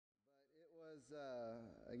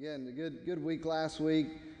Again, a good week last week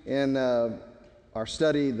in our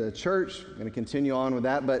study, the church. I'm going to continue on with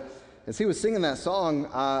that. But as he was singing that song,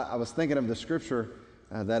 I was thinking of the scripture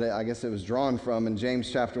I guess it was drawn from in James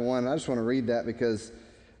chapter 1. I just want to read that because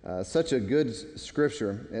such a good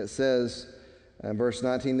scripture. It says in verse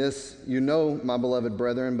 19, "This you know, my beloved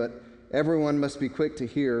brethren, but everyone must be quick to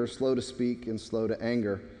hear, slow to speak, and slow to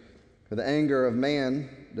anger. For the anger of man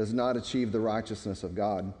does not achieve the righteousness of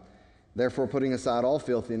God. Therefore, putting aside all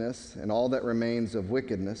filthiness and all that remains of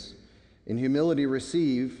wickedness, in humility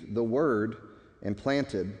receive the word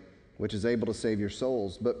implanted, which is able to save your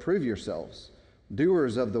souls. But prove yourselves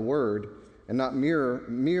doers of the word, and not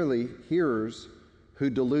merely hearers who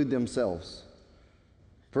delude themselves.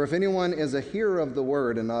 For if anyone is a hearer of the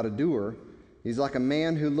word and not a doer, he's like a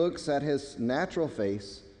man who looks at his natural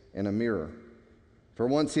face in a mirror. For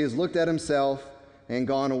once he has looked at himself and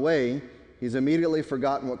gone away, he's immediately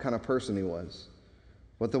forgotten what kind of person he was.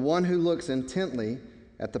 But the one who looks intently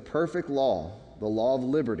at the perfect law, the law of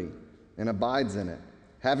liberty, and abides in it,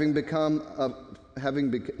 having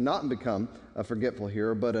not become a forgetful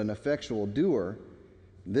hearer, but an effectual doer,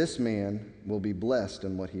 this man will be blessed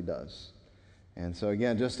in what he does." And so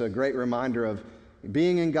again, just a great reminder of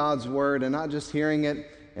being in God's word and not just hearing it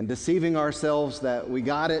and deceiving ourselves that we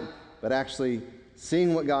got it, but actually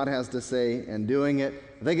seeing what God has to say and doing it.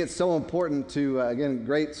 I think it's so important to, again,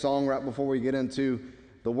 great song right before we get into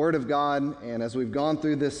the Word of God. And as we've gone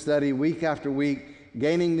through this study week after week,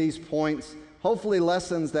 gaining these points, hopefully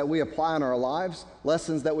lessons that we apply in our lives,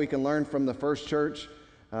 lessons that we can learn from the first church.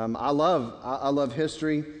 I love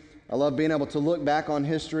history. I love being able to look back on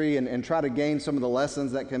history and try to gain some of the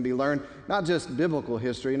lessons that can be learned, not just biblical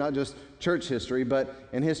history, not just church history, but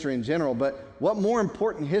in history in general. But what more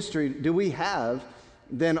important history do we have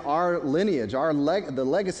than our lineage, the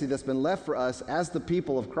legacy that's been left for us as the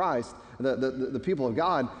people of Christ, the people of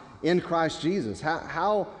God in Christ Jesus?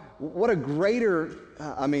 What a greater,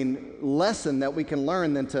 lesson that we can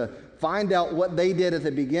learn than to find out what they did at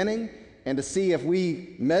the beginning and to see if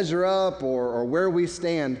we measure up or where we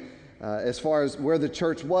stand as far as where the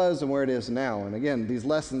church was and where it is now. And again, these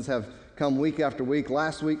lessons have come week after week.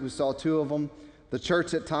 Last week we saw two of them. The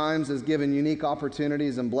church at times is given unique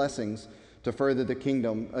opportunities and blessings to further the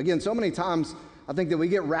kingdom. Again, so many times I think that we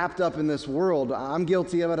get wrapped up in this world. I'm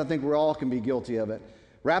guilty of it. I think we all can be guilty of it.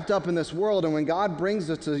 Wrapped up in this world, and when God brings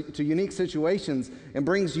us to unique situations and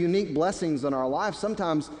brings unique blessings in our life,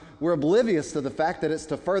 sometimes we're oblivious to the fact that it's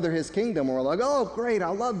to further His kingdom. We're like, oh, great, I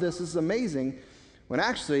love this. This is amazing. When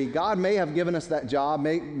actually, God may have given us that job,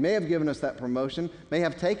 may have given us that promotion, may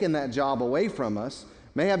have taken that job away from us,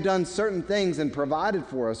 may have done certain things and provided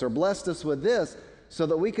for us or blessed us with this so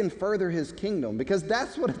that we can further His kingdom, because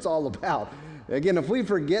that's what it's all about. Again, if we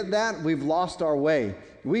forget that, we've lost our way.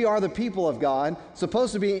 We are the people of God,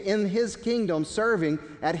 supposed to be in His kingdom, serving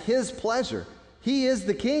at His pleasure. He is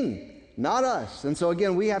the king, not us. And so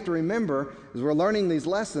again, we have to remember, as we're learning these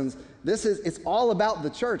lessons, it's all about the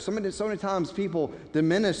church. So many times people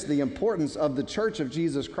diminish the importance of the church of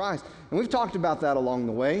Jesus Christ. And we've talked about that along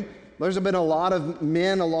the way. There's been a lot of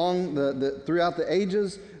men throughout the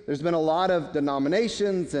ages. There's been a lot of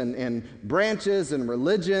denominations and branches and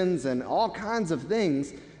religions and all kinds of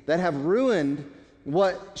things that have ruined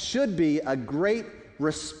what should be a great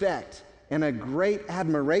respect and a great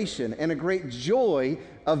admiration and a great joy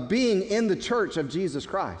of being in the church of Jesus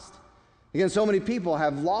Christ. Again, so many people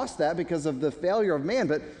have lost that because of the failure of man,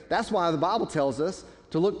 but that's why the Bible tells us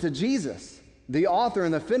to look to Jesus, the author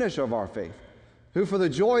and the finisher of our faith, who for the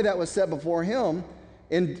joy that was set before Him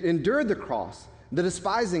endured the cross, the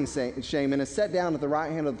despising shame, and is set down at the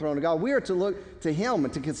right hand of the throne of God. We are to look to Him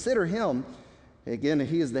and to consider Him. Again,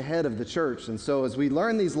 He is the head of the church. And so as we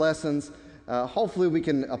learn these lessons, hopefully we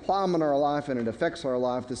can apply them in our life and it affects our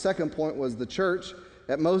life. The second point was the church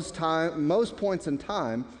at most points in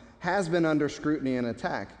time has been under scrutiny and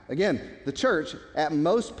attack. Again, the church at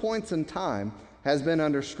most points in time has been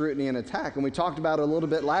under scrutiny and attack. And we talked about it a little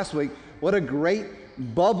bit last week. What a great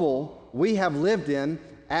bubble we have lived in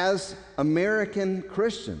as American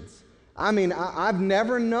Christians. I've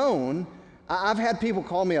never known, I've had people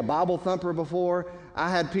call me a Bible thumper before.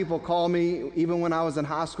 I had people call me, even when I was in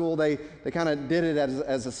high school, they kind of did it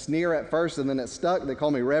as a sneer at first, and then it stuck. They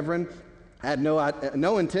called me Reverend. I had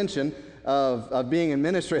no intention of being in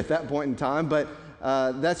ministry at that point in time, but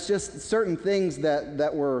that's just certain things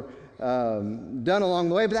that were done along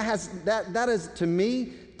the way. But that is, to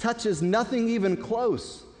me, touches nothing even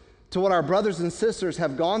close to what our brothers and sisters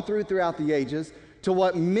have gone throughout the ages, to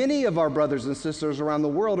what many of our brothers and sisters around the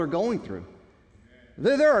world are going through.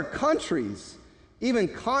 There are countries, even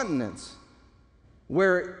continents,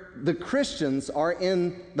 where the Christians are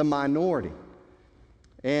in the minority.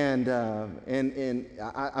 And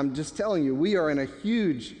I'm just telling you, we are in a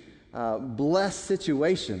huge, blessed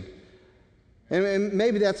situation. And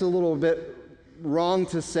maybe that's a little bit wrong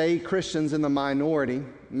to say Christians in the minority,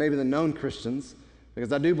 maybe the known Christians,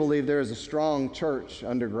 because I do believe there is a strong church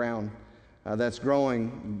underground that's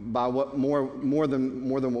growing by what more than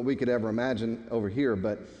what we could ever imagine over here.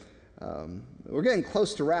 But we're getting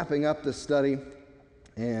close to wrapping up this study,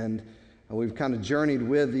 and we've kind of journeyed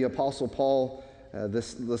with the Apostle Paul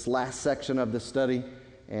this last section of the study,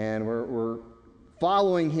 and we're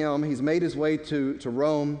following him. He's made his way to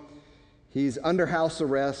Rome. He's under house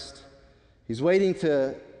arrest. He's waiting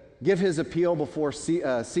to give his appeal before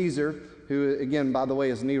Caesar, who, again, by the way,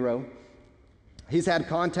 is Nero. He's had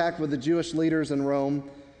contact with the Jewish leaders in Rome,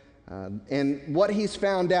 and what he's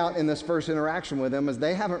found out in this first interaction with them is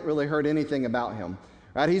they haven't really heard anything about him.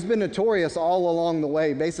 Right? He's been notorious all along the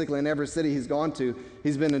way. Basically, in every city he's gone to,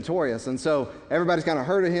 he's been notorious. And so everybody's kind of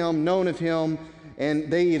heard of him, known of him,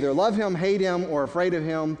 and they either love him, hate him, or afraid of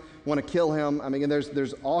him, want to kill him. I mean,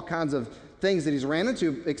 there's all kinds of things that he's ran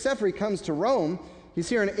into, except for he comes to Rome. He's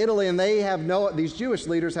here in Italy, and these Jewish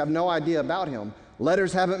leaders have no idea about him.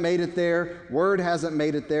 Letters haven't made it there. Word hasn't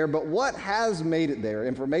made it there. But what has made it there,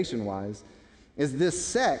 information-wise, is this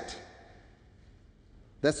sect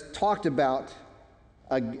that's talked about,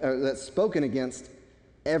 that's spoken against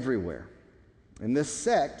everywhere. And this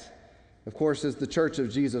sect, of course, is the Church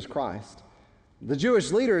of Jesus Christ. The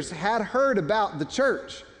Jewish leaders had heard about the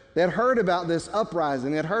church. They had heard about this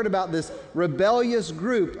uprising. They had heard about this rebellious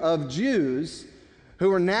group of Jews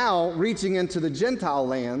who are now reaching into the Gentile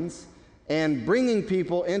lands and bringing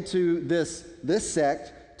people into this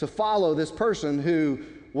sect to follow this person who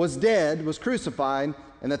was dead, was crucified,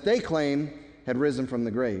 and that they claim had risen from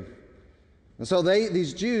the grave. And so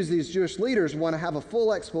these Jewish leaders want to have a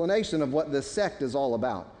full explanation of what this sect is all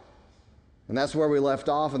about. And that's where we left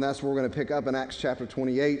off, and that's where we're going to pick up in Acts chapter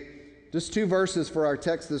 28. Just 2 verses for our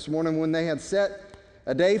text this morning. When they had set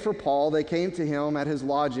a day for Paul, they came to him at his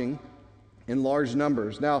lodging in large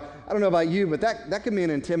numbers. Now, I don't know about you, but that can be an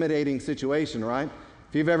intimidating situation, right?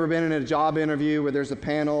 If you've ever been in a job interview where there's a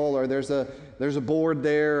panel or there's a board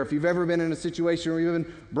there, if you've ever been in a situation where you've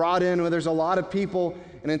been brought in where there's a lot of people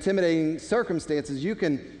in intimidating circumstances, you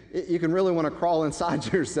can really want to crawl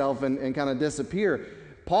inside yourself and kind of disappear.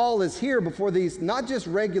 Paul is here before these, not just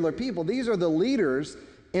regular people, these are the leaders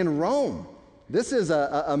in Rome. This is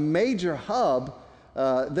a major hub.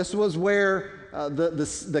 This was where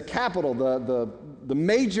the capital, the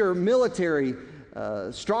major military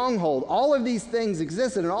stronghold, all of these things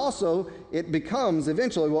existed, and also it becomes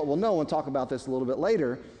eventually what we'll know and talk about this a little bit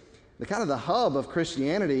later, the kind of the hub of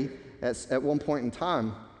Christianity at one point in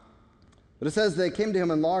time. But it says they came to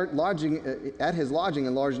him at his lodging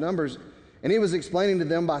in large numbers, and he was explaining to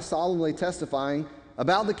them by solemnly testifying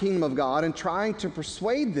about the kingdom of God and trying to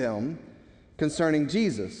persuade them concerning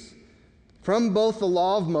Jesus from both the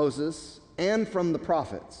law of Moses and from the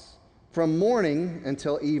prophets, from morning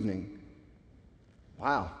until evening.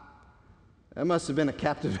 Wow, that must have been a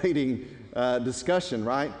captivating discussion,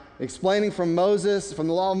 right? Explaining from Moses, from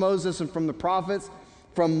the law of Moses and from the prophets,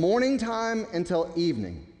 from morning time until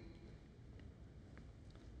evening.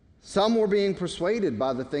 Some were being persuaded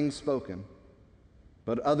by the things spoken,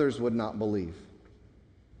 but others would not believe.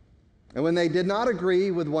 And when they did not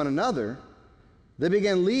agree with one another, they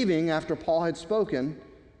began leaving after Paul had spoken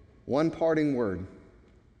one parting word.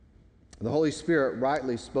 The Holy Spirit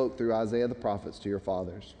rightly spoke through Isaiah the prophets to your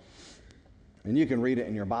fathers. And you can read it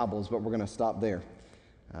in your Bibles, but we're going to stop there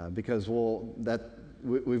because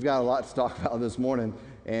we've got a lot to talk about this morning.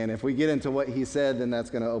 And if we get into what he said, then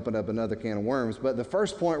that's going to open up another can of worms. But the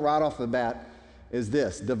first point right off the bat is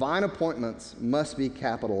this: divine appointments must be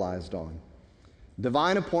capitalized on.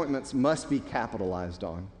 Divine appointments must be capitalized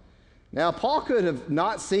on. Now, Paul could have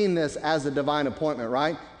not seen this as a divine appointment,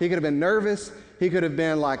 right? He could have been nervous. He could have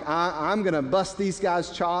been like, I'm going to bust these guys'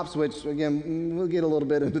 chops, which, again, we'll get a little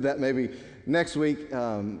bit into that maybe next week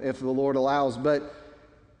if the Lord allows. But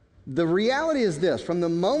the reality is this: from the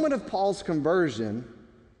moment of Paul's conversion,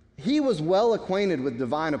 he was well acquainted with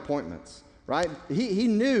divine appointments, right? He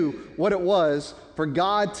knew what it was for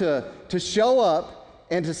God to show up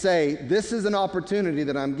and to say, this is an opportunity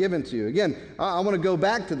that I'm giving to you. Again, I want to go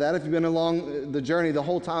back to that. If you've been along the journey the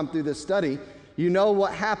whole time through this study, you know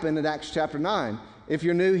what happened in Acts chapter 9. If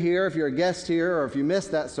you're new here, if you're a guest here, or if you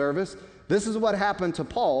missed that service, this is what happened to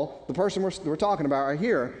Paul, the person we're talking about right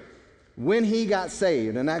here, when he got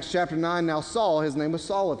saved. In Acts chapter 9, now Saul, his name was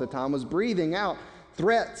Saul at the time, was breathing out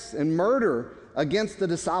threats and murder against the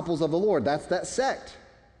disciples of the Lord. That's that sect.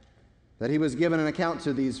 that he was given an account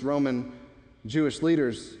to these Roman Jewish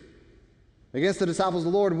leaders against the disciples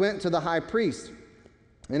of the Lord, went to the high priest,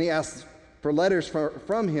 and he asked for letters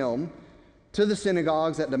from him to the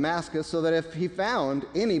synagogues at Damascus, so that if he found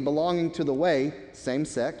any belonging to the way, same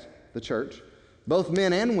sect, the church, both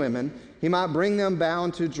men and women, he might bring them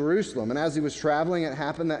bound to Jerusalem. And as he was traveling, it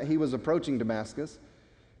happened that he was approaching Damascus,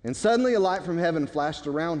 and suddenly a light from heaven flashed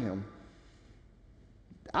around him.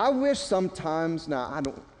 I wish sometimes,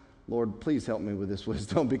 Lord, please help me with this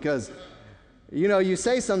wisdom, because, you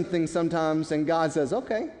say something sometimes and God says,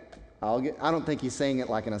 okay, I don't think he's saying it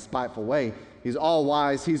like in a spiteful way. He's all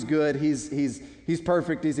wise, he's good, he's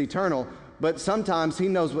perfect, he's eternal. But sometimes he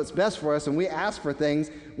knows what's best for us, and we ask for things,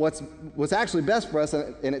 what's actually best for us,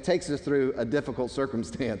 and it takes us through a difficult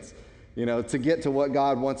circumstance, to get to what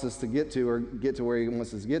God wants us to get to, or get to where he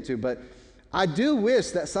wants us to get to. But I do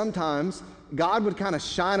wish that sometimes God would kind of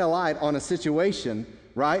shine a light on a situation,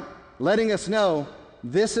 right? Letting us know,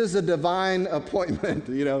 this is a divine appointment,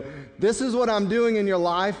 This is what I'm doing in your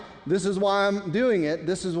life. This is why I'm doing it.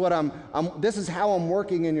 This is this is how I'm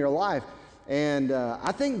working in your life. And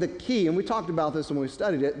I think the key, and we talked about this when we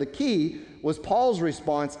studied it, the key was Paul's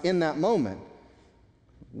response in that moment.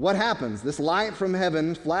 What happens? This light from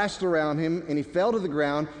heaven flashed around him, and he fell to the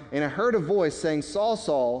ground, and I heard a voice saying, Saul,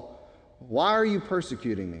 Saul, why are you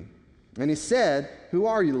persecuting me? And he said, who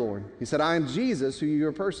are you, Lord? He said, I am Jesus, who you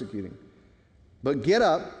are persecuting. But get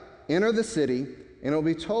up, enter the city, and it will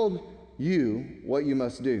be told you what you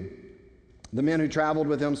must do. The men who traveled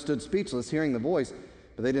with him stood speechless, hearing the voice,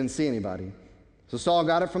 but they didn't see anybody. So Saul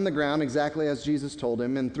got up from the ground exactly as Jesus told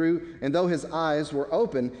him, and though his eyes were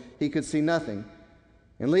open, he could see nothing.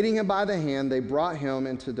 And leading him by the hand, they brought him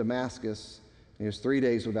into Damascus. He was 3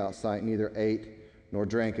 days without sight, neither ate nor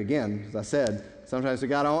drank. Again, as I said, sometimes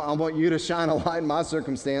God, I want you to shine a light in my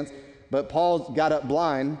circumstance. But Paul got up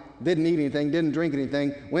blind, didn't eat anything, didn't drink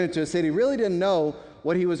anything, went into a city, really didn't know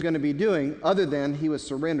what he was going to be doing other than he was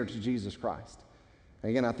surrendered to Jesus Christ.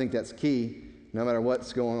 Again, I think that's key no matter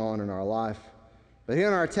what's going on in our life. But here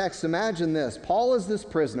in our text, imagine this. Paul is this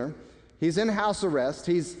prisoner. He's in house arrest.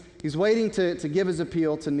 He's waiting to give his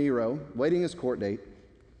appeal to Nero, waiting his court date.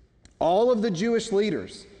 All of the Jewish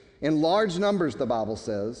leaders, in large numbers, the Bible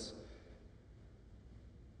says,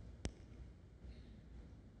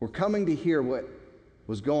 were coming to hear what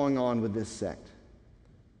was going on with this sect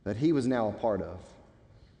that he was now a part of.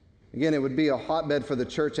 Again, it would be a hotbed for the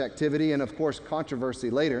church activity and, of course, controversy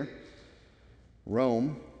later.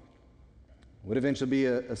 Rome would eventually be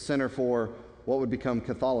a center for what would become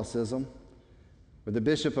Catholicism, where the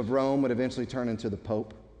Bishop of Rome would eventually turn into the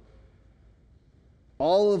Pope.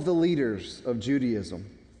 All of the leaders of Judaism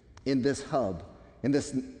in this hub, in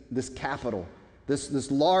this capital, this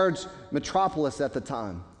large metropolis at the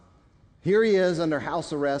time. Here he is under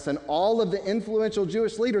house arrest, and all of the influential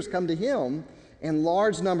Jewish leaders come to him in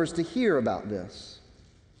large numbers to hear about this.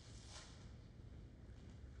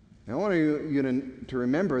 Now, I want you to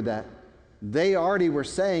remember that they already were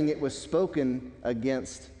saying it was spoken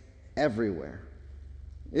against everywhere.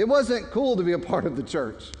 It wasn't cool to be a part of the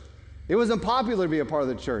church. It wasn't popular to be a part of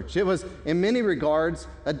the church. It was, in many regards,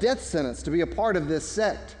 a death sentence to be a part of this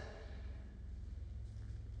sect.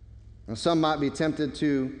 Now, some might be tempted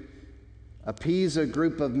to appease a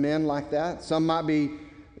group of men like that. Some might be,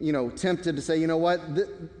 tempted to say, you know what,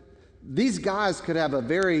 these guys could have a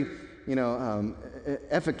very,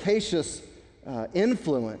 efficacious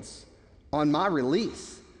influence on my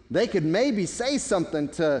release. They could maybe say something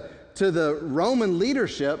to the Roman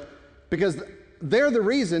leadership, because they're the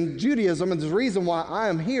reason, Judaism is the reason why I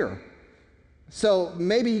am here. So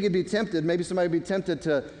maybe he could be tempted, maybe somebody would be tempted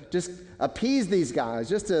to just appease these guys,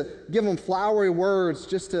 just to give them flowery words,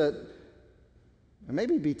 just to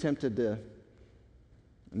maybe be tempted to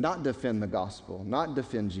not defend the gospel, not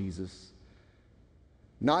defend Jesus,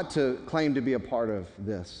 not to claim to be a part of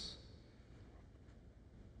this.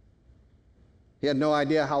 He had no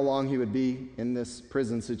idea how long he would be in this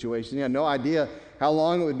prison situation. He had no idea how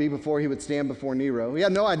long it would be before he would stand before Nero. He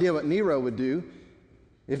had no idea what Nero would do.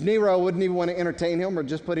 If Nero wouldn't even want to entertain him or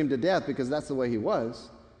just put him to death, because that's the way he was.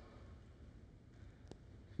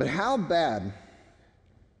 But how bad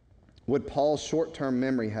would Paul's short-term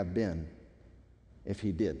memory have been if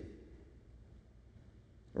he did?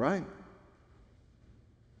 Right?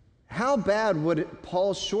 How bad would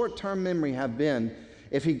Paul's short-term memory have been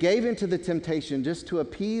if he gave in to the temptation just to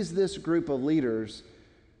appease this group of leaders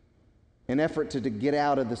in effort to get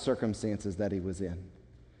out of the circumstances that he was in?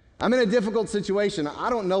 I'm in a difficult situation. I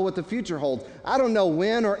don't know what the future holds. I don't know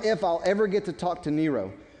when or if I'll ever get to talk to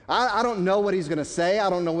Nero. I don't know what he's going to say. I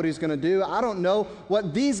don't know what he's going to do. I don't know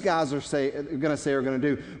what these guys are going to say or going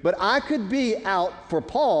to do. But I could be out for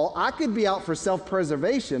Paul. I could be out for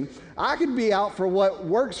self-preservation. I could be out for what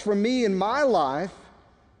works for me in my life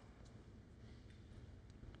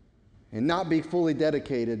and not be fully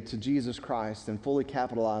dedicated to Jesus Christ and fully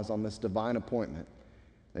capitalize on this divine appointment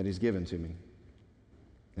that he's given to me.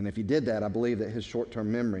 And if he did that, I believe that his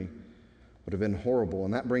short-term memory would have been horrible.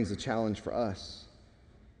 And that brings a challenge for us.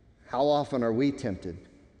 How often are we tempted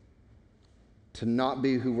to not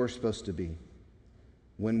be who we're supposed to be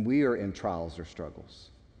when we are in trials or struggles?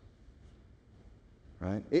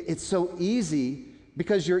 Right? It's so easy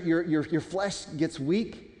because your flesh gets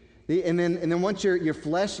weak, and then once your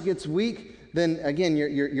flesh gets weak, then again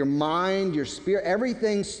your mind, your spirit,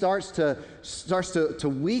 everything starts to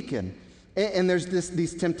weaken. And there's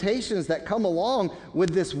these temptations that come along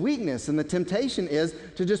with this weakness. And the temptation is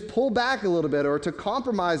to just pull back a little bit or to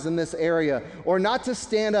compromise in this area or not to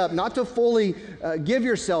stand up, not to fully give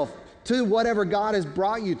yourself to whatever God has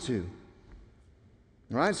brought you to.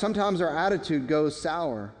 Right? Sometimes our attitude goes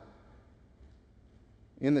sour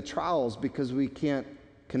in the trials because we can't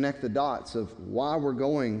connect the dots of why we're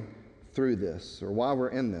going through this or why we're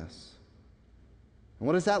in this. And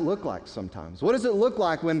what does that look like sometimes? What does it look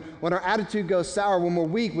like when our attitude goes sour, when we're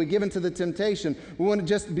weak, we give into the temptation, we want to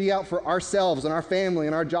just be out for ourselves and our family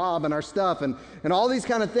and our job and our stuff and all these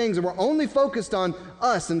kind of things, and we're only focused on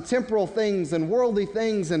us and temporal things and worldly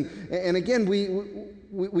things, and again,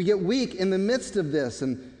 we get weak in the midst of this,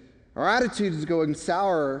 and our attitude is going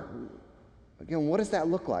sour. Again, what does that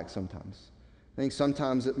look like sometimes? I think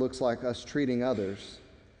sometimes it looks like us treating others,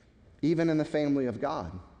 even in the family of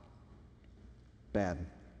God, bad,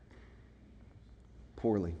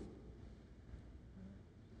 poorly.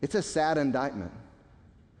 It's a sad indictment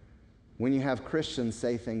when you have Christians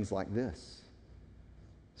say things like this.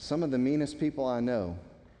 Some of the meanest people I know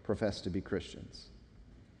profess to be Christians.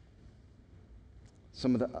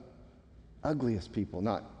 Some of the ugliest people,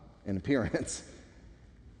 not in appearance,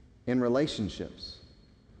 in relationships,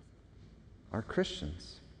 are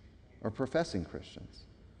Christians or professing Christians.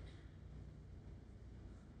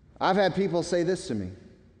 I've had people say this to me.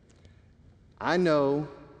 I know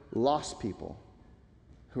lost people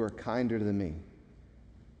who are kinder to me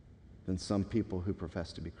than some people who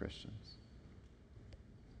profess to be Christians.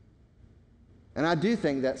 And I do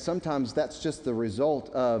think that sometimes that's just the result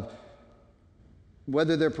of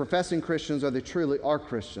whether they're professing Christians or they truly are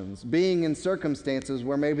Christians, being in circumstances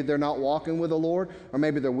where maybe they're not walking with the Lord, or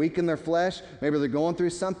maybe they're weak in their flesh, maybe they're going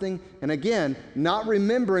through something, and again, not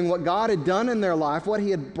remembering what God had done in their life, what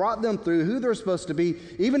He had brought them through, who they're supposed to be,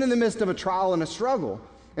 even in the midst of a trial and a struggle.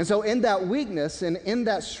 And so in that weakness and in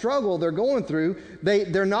that struggle they're going through,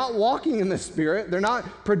 they're not walking in the Spirit, they're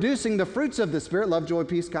not producing the fruits of the Spirit, love, joy,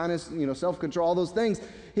 peace, kindness, self-control, all those things.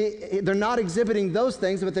 They're not exhibiting those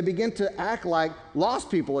things, but they begin to act like lost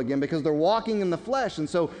people again because they're walking in the flesh. And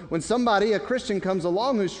so when a Christian comes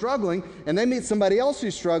along who's struggling, and they meet somebody else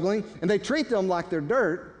who's struggling, and they treat them like they're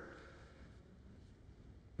dirt,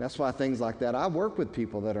 that's why things like that, I work with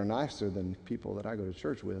people that are nicer than people that I go to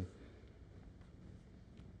church with.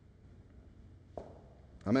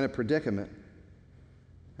 I'm in a predicament,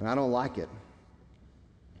 and I don't like it.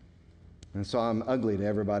 And so I'm ugly to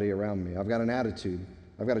everybody around me. I've got an attitude.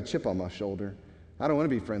 I've got a chip on my shoulder. I don't want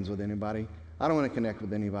to be friends with anybody. I don't want to connect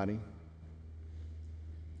with anybody.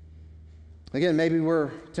 Again, maybe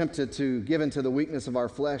we're tempted to give into the weakness of our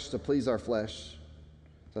flesh to please our flesh.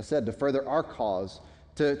 As I said, to further our cause,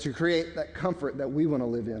 to create that comfort that we want to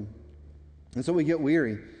live in. And so we get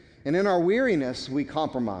weary. And in our weariness, we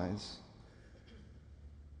compromise.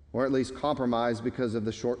 Or at least compromise because of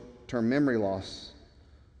the short-term memory loss,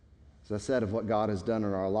 as I said, of what God has done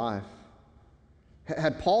in our life.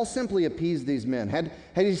 Had Paul simply appeased these men, had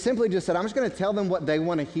he simply just said, I'm just going to tell them what they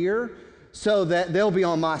want to hear so that they'll be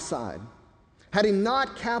on my side, had he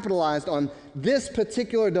not capitalized on this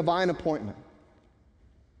particular divine appointment,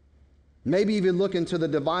 maybe even look into the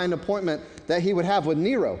divine appointment that he would have with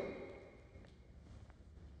Nero,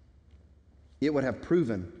 it would have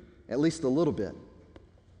proven, at least a little bit,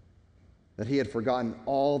 that he had forgotten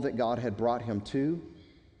all that God had brought him to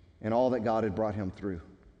and all that God had brought him through.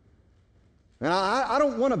 And I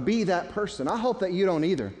don't want to be that person. I hope that you don't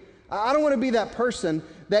either. I don't want to be that person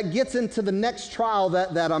that gets into the next trial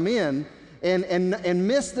that I'm in and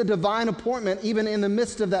miss the divine appointment even in the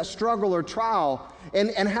midst of that struggle or trial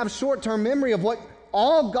and have short-term memory of what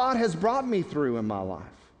all God has brought me through in my life.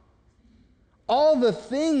 All the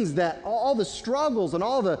things all the struggles and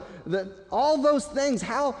all those things,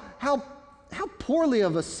 how poorly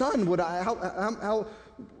of a son would I,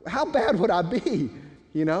 how bad would I be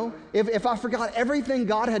You know, if I forgot everything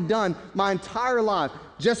God had done my entire life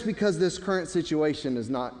just because this current situation is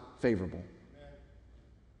not favorable.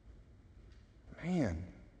 Man,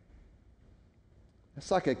 it's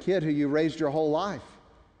like a kid who you raised your whole life,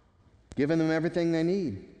 giving them everything they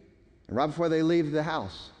need. And right before they leave the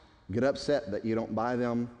house, get upset that you don't buy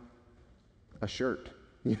them a shirt,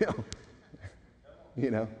 you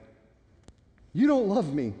know. You don't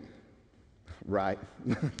love me. Right.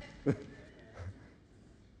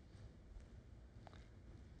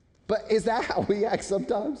 But is that how we act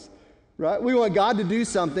sometimes? Right? We want God to do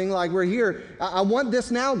something like we're here. I want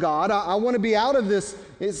this now, God. I want to be out of this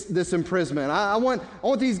imprisonment. I want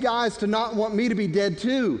these guys to not want me to be dead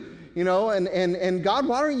too. You know, and God,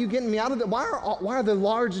 why aren't you getting me out of it? Why are the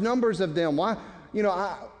large numbers of them? Why, you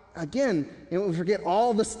know, we forget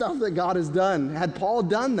all the stuff that God has done. Had Paul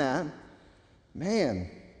done that,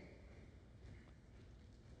 man,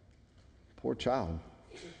 poor child.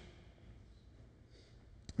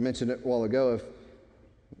 I mentioned it a while ago. If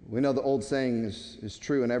we know the old saying is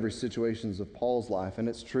true in every situation of Paul's life, and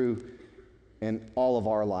it's true in all of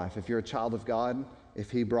our life. If you're a child of God,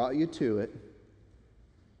 if He brought you to it,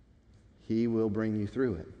 He will bring you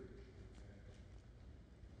through it.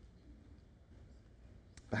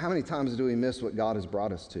 But how many times do we miss what God has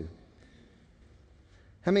brought us to?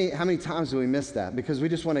 How many times do we miss that? Because we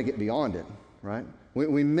just want to get beyond it, right?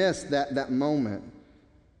 We miss that moment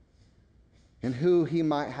and who He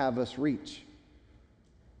might have us reach.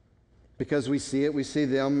 Because we see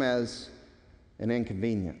them as an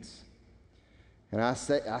inconvenience. And I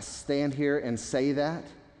stand here and say that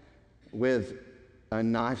with a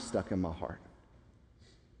knife stuck in my heart.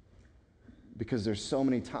 Because there's so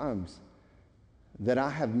many times that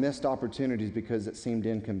I have missed opportunities because it seemed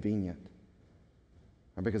inconvenient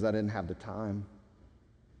or because I didn't have the time.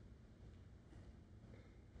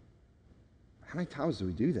 How many times do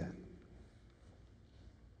we do that?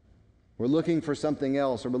 We're looking for something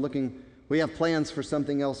else, or we have plans for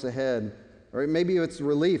something else ahead, or maybe it's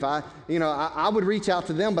relief. I would reach out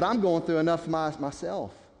to them, but I'm going through enough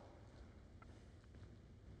myself.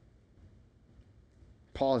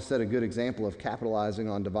 Paul has set a good example of capitalizing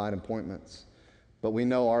on divine appointments, but we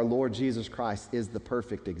know our Lord Jesus Christ is the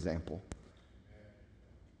perfect example.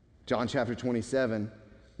 John chapter 27,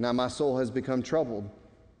 now my soul has become troubled.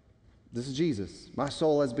 This is Jesus. My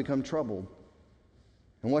soul has become troubled.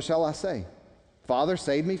 And what shall I say? Father,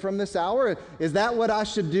 save me from this hour? Is that what I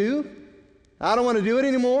should do? I don't want to do it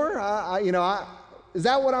anymore. Is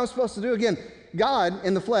that what I'm supposed to do? Again, God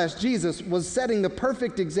in the flesh, Jesus, was setting the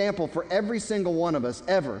perfect example for every single one of us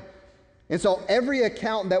ever. And so every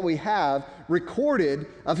account that we have recorded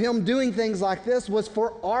of Him doing things like this was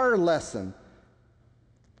for our lesson.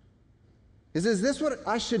 Is this what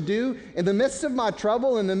I should do in the midst of my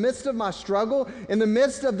trouble, in the midst of my struggle, in the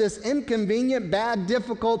midst of this inconvenient, bad,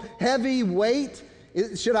 difficult, heavy weight?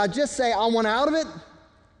 Should I just say, I want out of it?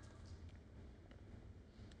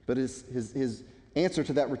 But his answer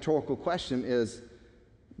to that rhetorical question is,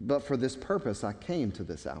 but for this purpose I came to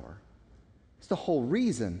this hour. It's the whole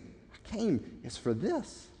reason I came is for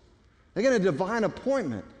this. I get a divine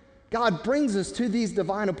appointment. God brings us to these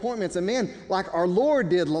divine appointments. And man, like our Lord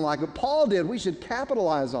did, like Paul did, we should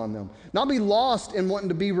capitalize on them. Not be lost in wanting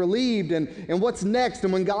to be relieved and what's next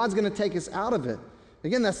and when God's going to take us out of it.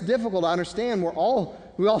 Again, that's difficult. I understand. We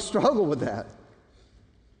all struggle with that.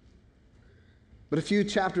 But a few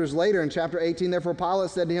chapters later, in chapter 18, therefore Pilate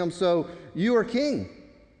said to him, so you are king.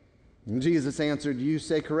 And Jesus answered, you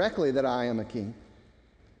say correctly that I am a king.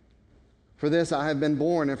 For this I have been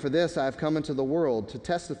born, and for this I have come into the world, to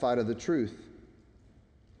testify to the truth.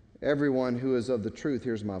 Everyone who is of the truth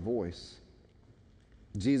hears my voice.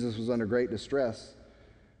 Jesus was under great distress,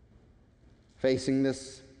 facing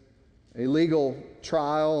this illegal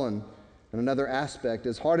trial and another aspect.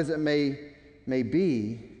 As hard as it may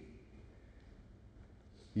be,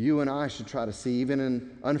 you and I should try to see, even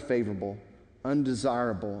in unfavorable,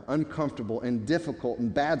 undesirable, uncomfortable, and difficult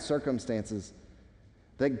and bad circumstances,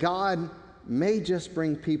 that God may just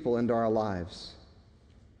bring people into our lives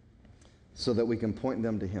so that we can point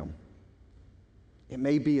them to Him. It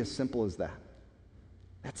may be as simple as that.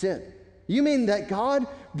 That's it. You mean that God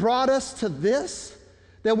brought us to this?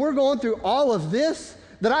 That we're going through all of this?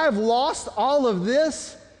 That I have lost all of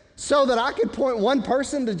this so that I could point one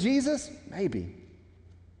person to Jesus? Maybe.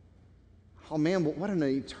 Oh man, what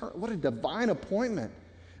a divine appointment.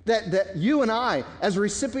 That you and I, as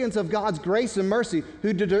recipients of God's grace and mercy,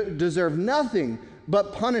 who deserve nothing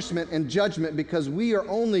but punishment and judgment because we are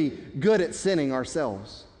only good at sinning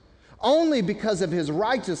ourselves, Only because of his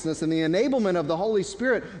righteousness and the enablement of the Holy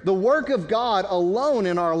Spirit, the work of God alone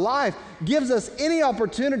in our life gives us any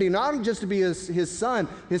opportunity, not just to be his son,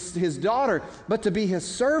 his daughter, but to be his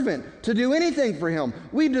servant, to do anything for him.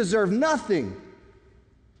 We deserve nothing.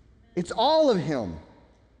 It's all of him.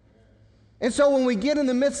 And so when we get in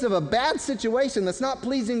the midst of a bad situation that's not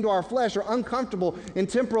pleasing to our flesh or uncomfortable in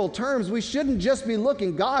temporal terms, we shouldn't just be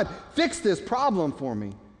looking, God, fix this problem for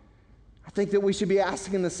me. I think that we should be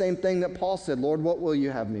asking the same thing that Paul said, Lord, what will you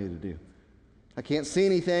have me to do? I can't see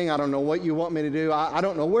anything. I don't know what you want me to do. I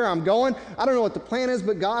don't know where I'm going. I don't know what the plan is,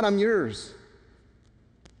 but God, I'm yours.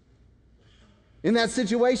 In that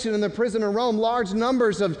situation in the prison in Rome, large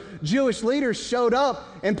numbers of Jewish leaders showed up,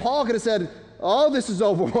 and Paul could have said, oh, this is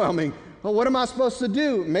overwhelming. Well, what am I supposed to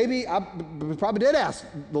do? Maybe I probably did ask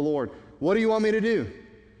the Lord, what do you want me to do?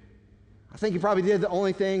 I think he probably did the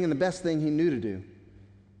only thing and the best thing he knew to do.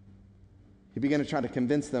 He began to try to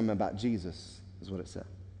convince them about Jesus, is what it said.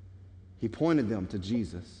 He pointed them to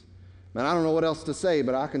Jesus. Man, I don't know what else to say,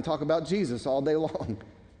 but I can talk about Jesus all day long.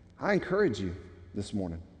 I encourage you this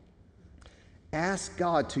morning. Ask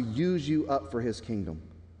God to use you up for his kingdom.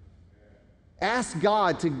 Ask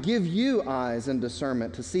God to give you eyes and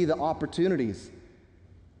discernment to see the opportunities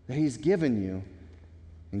that he's given you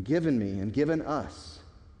and given me and given us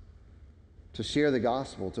to share the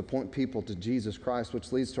gospel, to point people to Jesus Christ,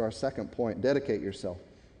 which leads to our second point. Dedicate yourself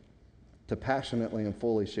to passionately and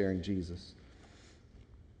fully sharing Jesus.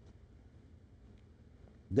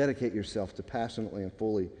 Dedicate yourself to passionately and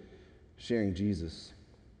fully sharing Jesus.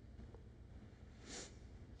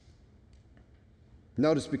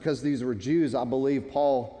 Notice, because these were Jews, I believe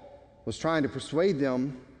Paul was trying to persuade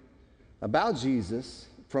them about Jesus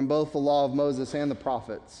from both the law of Moses and the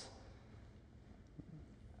prophets.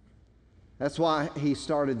 That's why he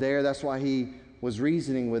started there. That's why he was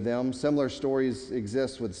reasoning with them. Similar stories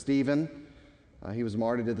exist with Stephen. He was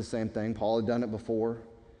martyred, did the same thing. Paul had done it before.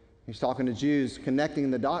 He's talking to Jews, connecting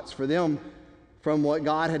the dots for them from what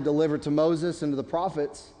God had delivered to Moses and to the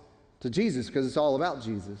prophets to Jesus, because it's all about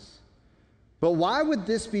Jesus. But why would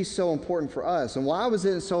this be so important for us? And why was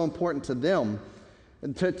it so important to them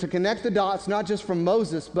to connect the dots, not just from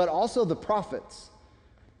Moses, but also the prophets?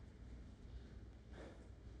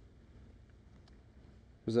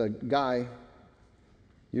 There was a guy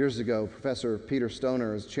years ago, Professor Peter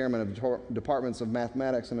Stoner, as chairman of departments of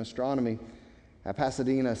mathematics and astronomy at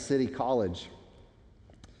Pasadena City College.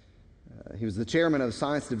 He was the chairman of the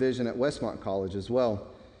science division at Westmont College as well.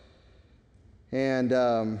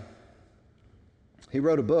 And he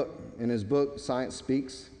wrote a book. In his book, Science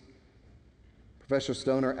Speaks, Professor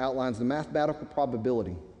Stoner outlines the mathematical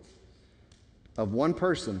probability of one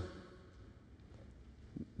person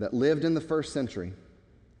that lived in the first century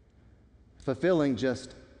fulfilling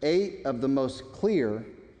just 8 of the most clear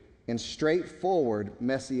and straightforward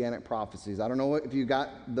messianic prophecies. I don't know if you got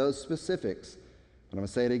those specifics, but I'm going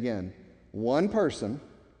to say it again. One person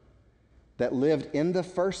that lived in the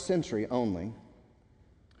first century only,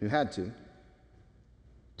 who had to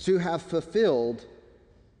have fulfilled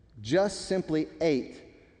just simply 8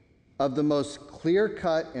 of the most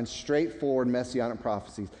clear-cut and straightforward messianic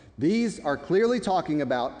prophecies. These are clearly talking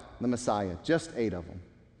about the Messiah, just 8 of them.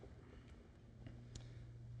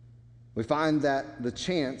 We find that the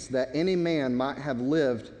chance that any man might have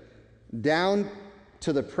lived down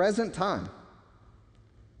to the present time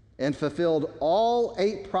and fulfilled all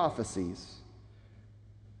 8 prophecies.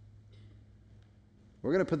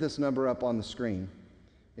 We're going to put this number up on the screen.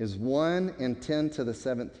 Is 1 in 10 to the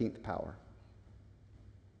 17th power.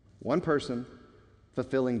 One person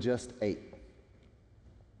fulfilling just 8.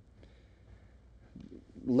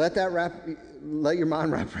 Let your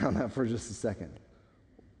mind wrap around that for just a second.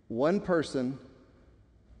 One person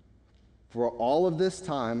for all of this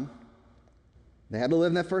time, they had to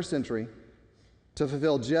live in that first century, to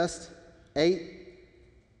fulfill just 8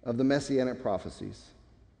 of the messianic prophecies.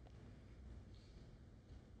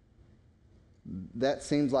 That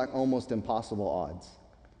seems like almost impossible odds.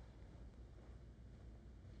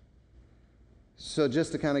 So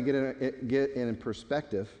just to kind of get in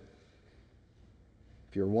perspective,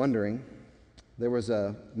 if you're wondering, there was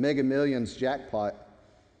a Mega Millions jackpot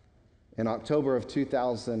in October of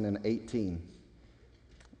 2018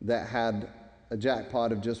 that had a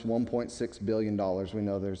jackpot of just $1.6 billion. We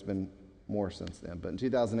know there's been more since then, but in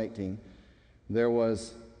 2018, there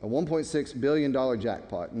was a $1.6 billion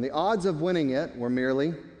jackpot. And the odds of winning it were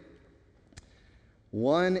merely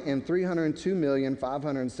 1 in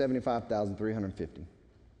 302,575,350.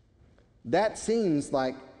 That seems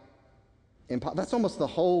like that's almost the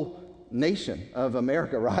whole nation of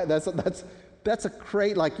America, right? That's that's a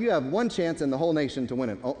great, like you have one chance in the whole nation to win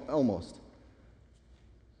it, almost.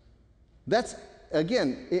 That's,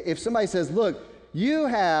 again, if somebody says, look, you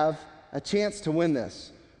have a chance to win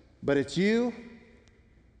this, but it's you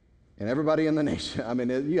and everybody in the nation. I mean,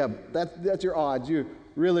 you have, that's your odds. You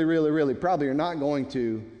really, really, really probably are not going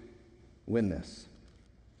to win this.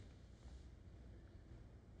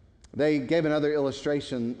 They gave another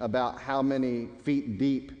illustration about how many feet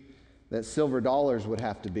deep that silver dollars would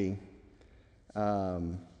have to be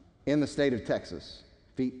in the state of Texas,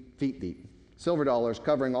 feet deep. Silver dollars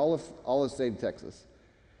covering all of the state of Texas,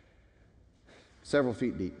 several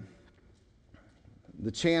feet deep.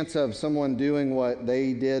 The chance of someone doing what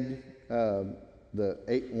they did, the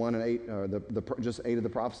 8, 1 and 8, or just 8 of the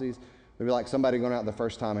prophecies, would be like somebody going out the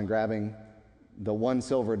first time and grabbing the one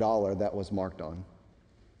silver dollar that was marked on,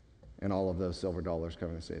 and all of those silver dollars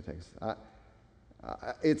covering the state of Texas.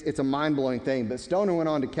 It's a mind-blowing thing. But Stoner went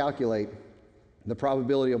on to calculate the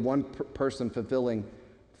probability of one person fulfilling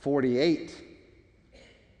 48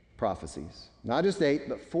 prophecies. Not just 8,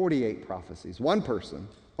 but 48 prophecies. One person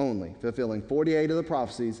only fulfilling 48 of the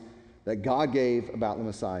prophecies that God gave about the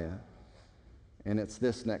Messiah. And it's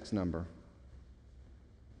this next number.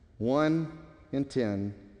 1 in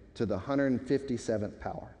 10 to the 157th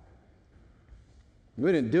power.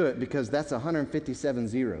 We didn't do it because that's 157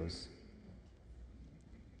 zeros.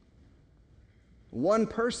 One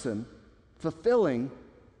person fulfilling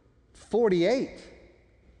 48.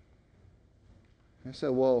 I said,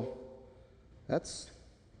 well, that's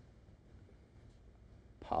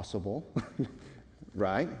possible.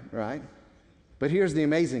 Right. But here's the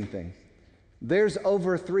amazing thing. There's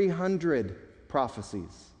over 300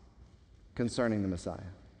 prophecies concerning the Messiah.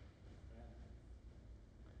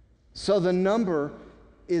 So the number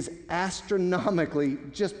is astronomically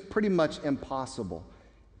just pretty much impossible.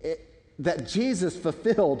 That Jesus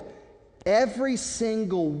fulfilled every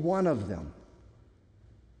single one of them.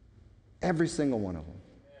 Every single one of them.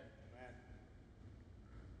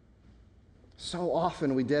 So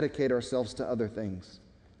often we dedicate ourselves to other things.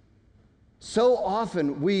 So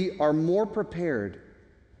often we are more prepared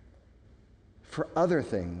for other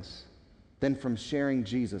things than from sharing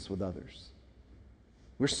Jesus with others.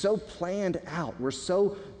 We're so planned out. We're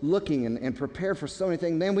so looking and prepared for so many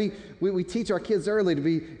things. Man, we teach our kids early to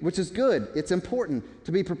be, which is good. It's important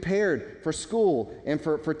to be prepared for school and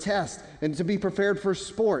for tests and to be prepared for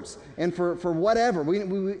sports and for whatever.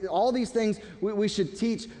 All these things we should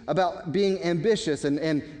teach about being ambitious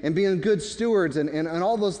and being good stewards and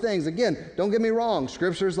all those things. Again, don't get me wrong.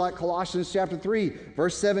 Scriptures like Colossians chapter 3,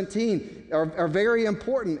 verse 17 are very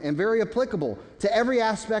important and very applicable to every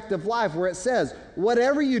aspect of life, where it says,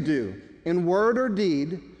 whatever you do in word or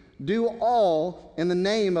deed, do all in the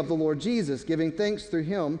name of the Lord Jesus, giving thanks through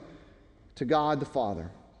him to God the Father.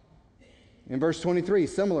 In verse 23,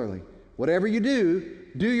 similarly, whatever you do,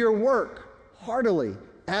 do your work heartily,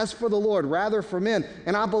 as for the Lord, rather for men.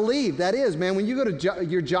 And I believe that is, man, when you go to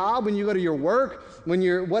your job, when you go to your work, when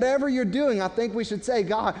you're, whatever you're doing, I think we should say,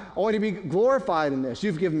 God, I want to be glorified in this.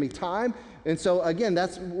 You've given me time. And so, again,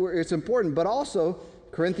 that's where it's important. But also,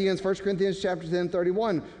 1 Corinthians chapter 10,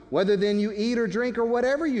 31, whether then you eat or drink or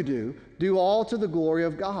whatever you do all to the glory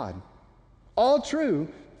of God. All true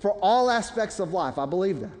for all aspects of life. I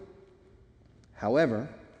believe that. However,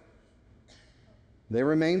 there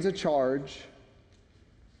remains a charge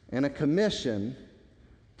and a commission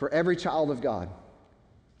for every child of God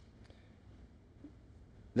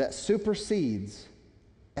that supersedes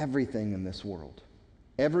everything in this world.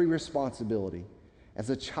 Every responsibility. As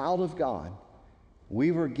a child of God,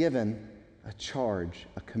 we were given a charge,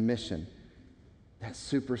 a commission that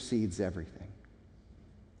supersedes everything.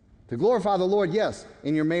 To glorify the Lord, yes,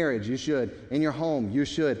 in your marriage, you should. In your home, you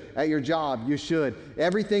should. At your job, you should.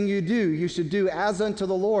 Everything you do, you should do as unto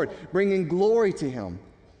the Lord, bringing glory to him.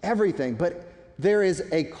 Everything. But there is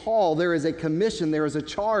a call, there is a commission, there is a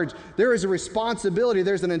charge, there is a responsibility,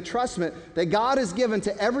 there's an entrustment that God has given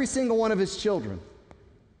to every single one of his children.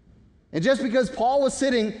 And just because Paul was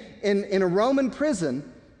sitting in a Roman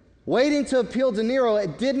prison waiting to appeal to Nero,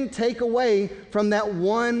 it didn't take away from that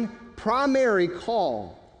one primary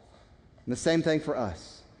call. And the same thing for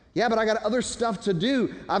us. Yeah, but I got other stuff to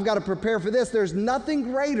do. I've got to prepare for this. There's nothing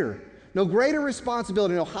greater, no greater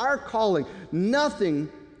responsibility, no higher calling, nothing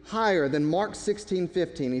higher than Mark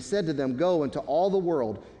 16:15. He said to them, go into all the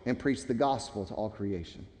world and preach the gospel to all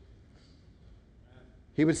creation.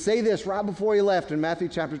 He would say this right before he left in Matthew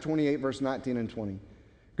chapter 28, verse 19 and 20.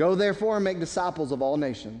 Go therefore and make disciples of all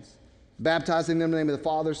nations, baptizing them in the name of the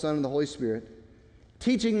Father, Son, and the Holy Spirit,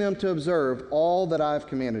 teaching them to observe all that I have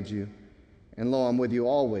commanded you. And lo, I'm with you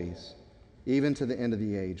always, even to the end of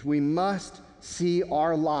the age. We must see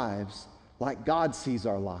our lives like God sees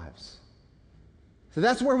our lives. So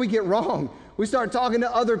that's where we get wrong. We start talking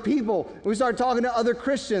to other people. We start talking to other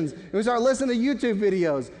Christians. And we start listening to YouTube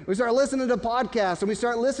videos. We start listening to podcasts. And we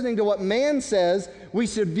start listening to what man says we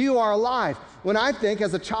should view our life. When I think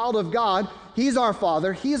as a child of God, He's our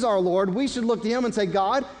Father, He's our Lord, we should look to Him and say,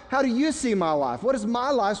 God, how do you see my life? What is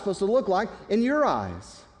my life supposed to look like in your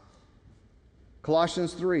eyes?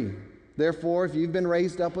 Colossians 3, therefore, if you've been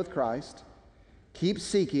raised up with Christ, keep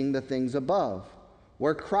seeking the things above,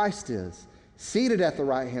 where Christ is, seated at the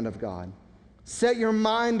right hand of God. Set your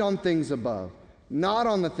mind on things above, not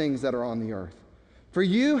on the things that are on the earth. For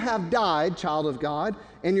you have died, child of God,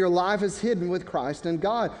 and your life is hidden with Christ in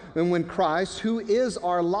God. And when Christ, who is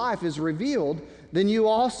our life, is revealed, then you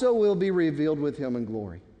also will be revealed with Him in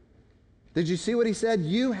glory. Did you see what he said?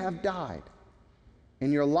 You have died,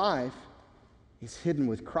 and your life is hidden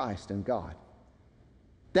with Christ in God.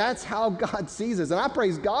 That's how God sees us. And I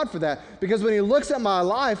praise God for that, because when He looks at my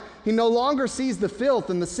life, He no longer sees the filth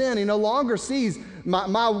and the sin. He no longer sees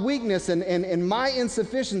my weakness and my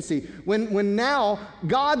insufficiency. When now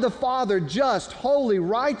God the Father, just, holy,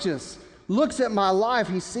 righteous, looks at my life,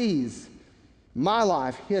 He sees my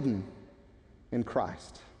life hidden in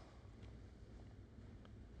Christ.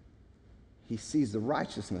 He sees the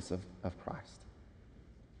righteousness of Christ.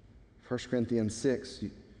 1 Corinthians 6,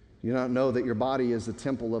 you not know that your body is the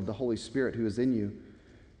temple of the Holy Spirit who is in you,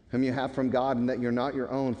 whom you have from God, and that you're not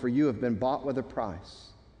your own, for you have been bought with a price.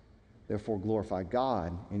 Therefore glorify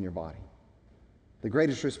God in your body. The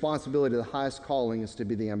greatest responsibility, the highest calling, is to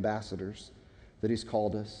be the ambassadors that He's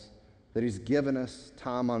called us, that He's given us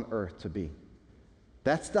time on earth to be.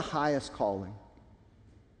 That's the highest calling.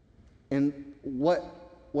 And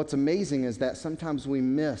what's amazing is that sometimes we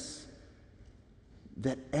miss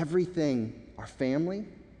that everything, our family,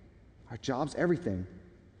 our jobs, everything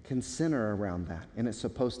can center around that, and it's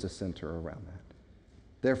supposed to center around that.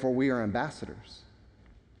 Therefore, we are ambassadors.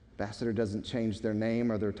 Ambassador doesn't change their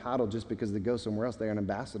name or their title just because they go somewhere else. They are an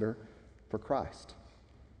ambassador for Christ.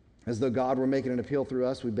 As though God were making an appeal through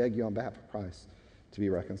us, we beg you on behalf of Christ to be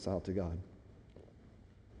reconciled to God.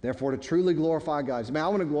 Therefore, to truly glorify God. Man, I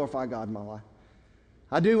want to glorify God in my life.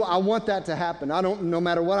 I do. I want that to happen. No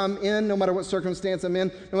matter what I'm in, no matter what circumstance I'm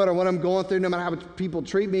in, no matter what I'm going through, no matter how people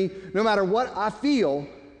treat me, no matter what I feel,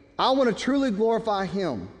 I want to truly glorify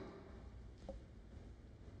Him.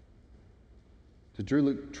 To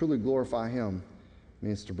truly glorify Him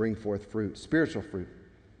means to bring forth fruit, spiritual fruit.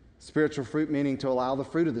 Spiritual fruit meaning to allow the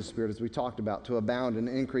fruit of the Spirit, as we talked about, to abound and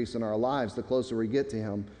increase in our lives the closer we get to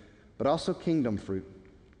Him, but also kingdom fruit.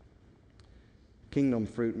 Kingdom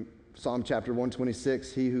fruit. Psalm chapter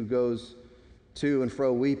 126, he who goes to and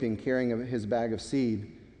fro weeping, carrying his bag of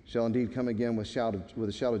seed, shall indeed come again with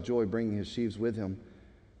a shout of joy, bringing his sheaves with him.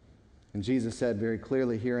 And Jesus said very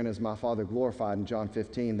clearly, herein is my Father glorified, in John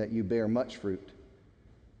 15, that you bear much fruit.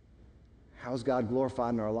 How is God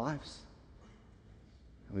glorified in our lives?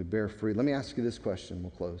 We bear fruit. Let me ask you this question,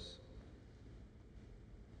 we'll close.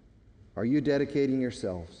 Are you dedicating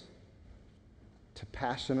yourselves to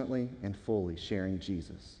passionately and fully sharing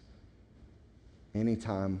Jesus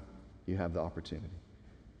anytime you have the opportunity?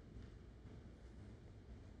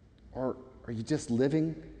 Or are you just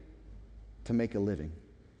living to make a living?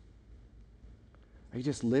 Are you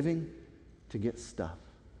just living to get stuff?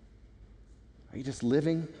 Are you just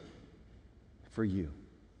living for you?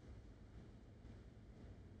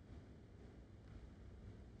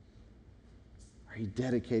 Are you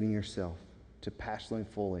dedicating yourself to passionately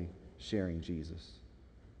and fully sharing Jesus?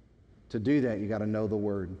 To do that, you got to know the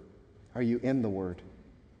Word. Are you in the Word?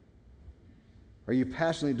 Are you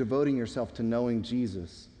passionately devoting yourself to knowing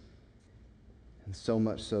Jesus, and so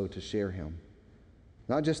much so to share Him?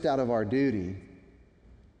 Not just out of our duty,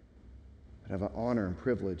 but out of honor and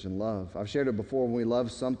privilege and love. I've shared it before. When we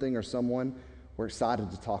love something or someone, we're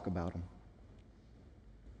excited to talk about them.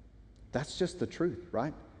 That's just the truth,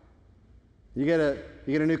 right? You get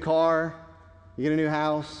a new car, you get a new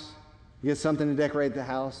house, you get something to decorate the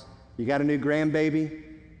house, you got a new grandbaby,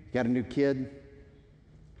 you got a new kid.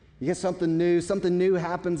 You get something new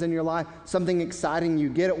happens in your life, something exciting, you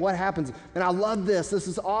get it. What happens? And I love this. This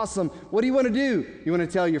is awesome. What do you want to do? You want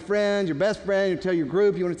to tell your friend, your best friend, you want to tell your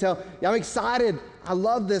group, you want to tell, yeah, I'm excited. I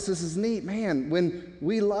love this. This is neat. Man, when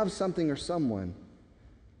we love something or someone,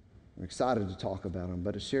 we're excited to talk about them.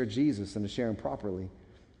 But to share Jesus and to share Him properly,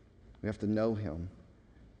 we have to know Him.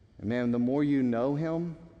 And man, the more you know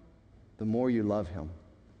Him, the more you love Him.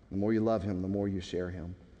 The more you love Him, the more you share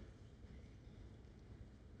Him.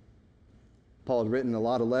 Paul had written a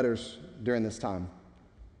lot of letters during this time.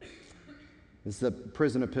 It's the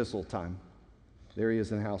prison epistle time. There he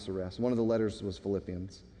is in house arrest. One of the letters was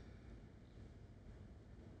Philippians.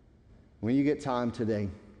 When you get time today,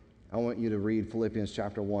 I want you to read Philippians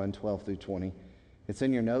chapter 1, 12 through 20. It's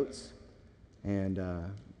in your notes, and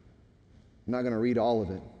I'm not going to read all of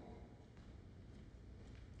it.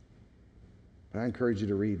 But I encourage you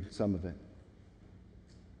to read some of it.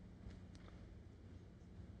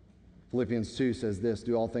 Philippians 2 says this,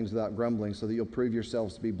 do all things without grumbling, so that you'll prove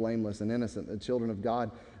yourselves to be blameless and innocent, the children of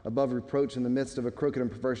God, above reproach in the midst of a crooked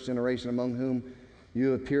and perverse generation, among whom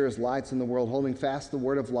you appear as lights in the world, holding fast the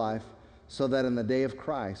word of life, so that in the day of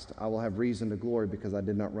Christ I will have reason to glory, because I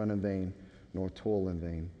did not run in vain, nor toil in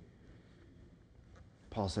vain.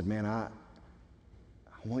 Paul said, man, I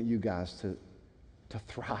want you guys to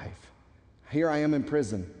thrive. Here I am in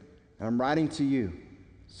prison, and I'm writing to you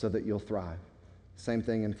so that you'll thrive. Same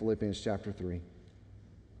thing in Philippians chapter 3.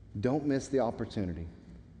 Don't miss the opportunity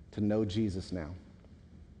to know Jesus now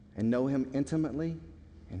and know him intimately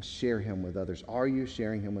and share him with others. Are you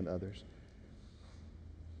sharing him with others?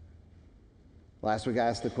 Last week I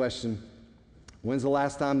asked the question, when's the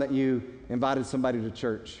last time that you invited somebody to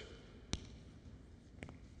church?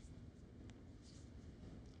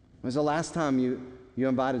 When's the last time you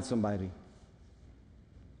invited somebody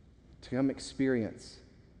to come experience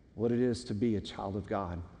what it is to be a child of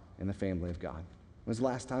God in the family of God? When's the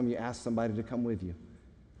last time you asked somebody to come with you?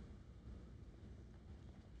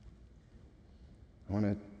 I want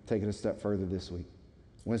to take it a step further this week.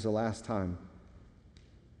 When's the last time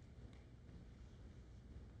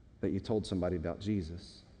that you told somebody about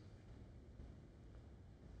Jesus,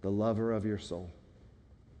 the lover of your soul?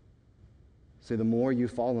 See, the more you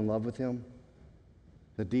fall in love with him,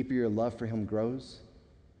 the deeper your love for him grows,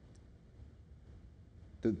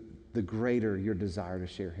 the greater your desire to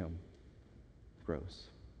share him grows.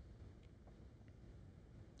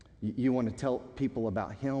 You want to tell people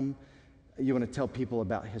about him. You want to tell people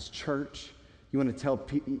about his church. You want to tell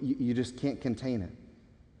people, you just can't contain it.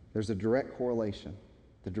 There's a direct correlation.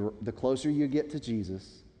 The closer you get to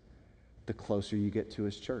Jesus, the closer you get to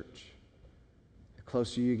his church. The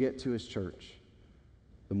closer you get to his church,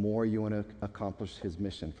 the more you want to accomplish his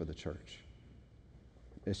mission for the church.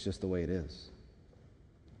 It's just the way it is.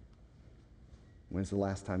 When's the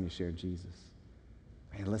last time you shared Jesus?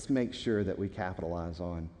 Man, let's make sure that we capitalize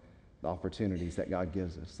on the opportunities that God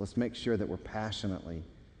gives us. Let's make sure that we're passionately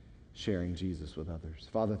sharing Jesus with others.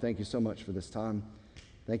 Father, thank you so much for this time.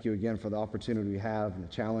 Thank you again for the opportunity we have and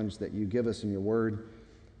the challenge that you give us in your word.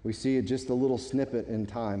 We see just a little snippet in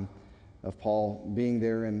time of Paul being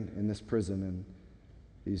there in this prison, and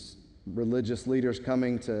these religious leaders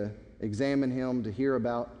coming to examine him, to hear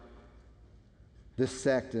about this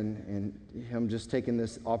sect, and him just taking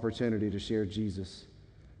this opportunity to share Jesus.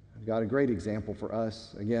 God, a great example for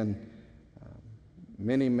us. Again,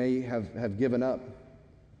 many may have given up,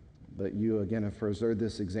 but you again have preserved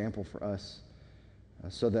this example for us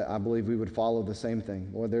so that I believe we would follow the same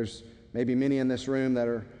thing. Lord, there's maybe many in this room that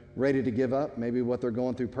are ready to give up, maybe what they're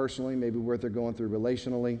going through personally, maybe what they're going through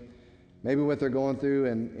relationally, maybe what they're going through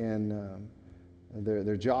in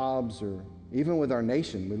their jobs, or even with our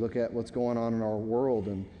nation. We look at what's going on in our world,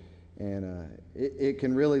 and it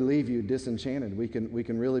can really leave you disenchanted. We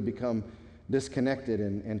can really become disconnected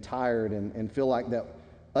and tired and feel like that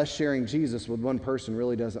us sharing Jesus with one person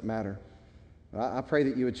really doesn't matter. I pray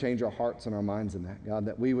that you would change our hearts and our minds in that, God,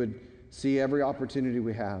 that we would see every opportunity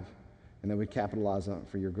we have and that we'd capitalize on it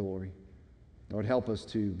for your glory. Lord, help us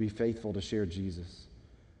to be faithful to share Jesus.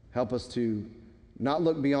 Help us to not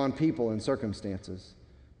look beyond people and circumstances,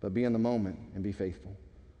 but be in the moment and be faithful.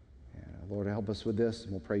 And Lord, help us with this,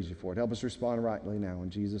 and we'll praise you for it. Help us respond rightly now in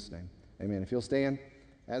Jesus' name. Amen. If you'll stand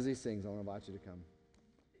as he sings, I want to invite you to come.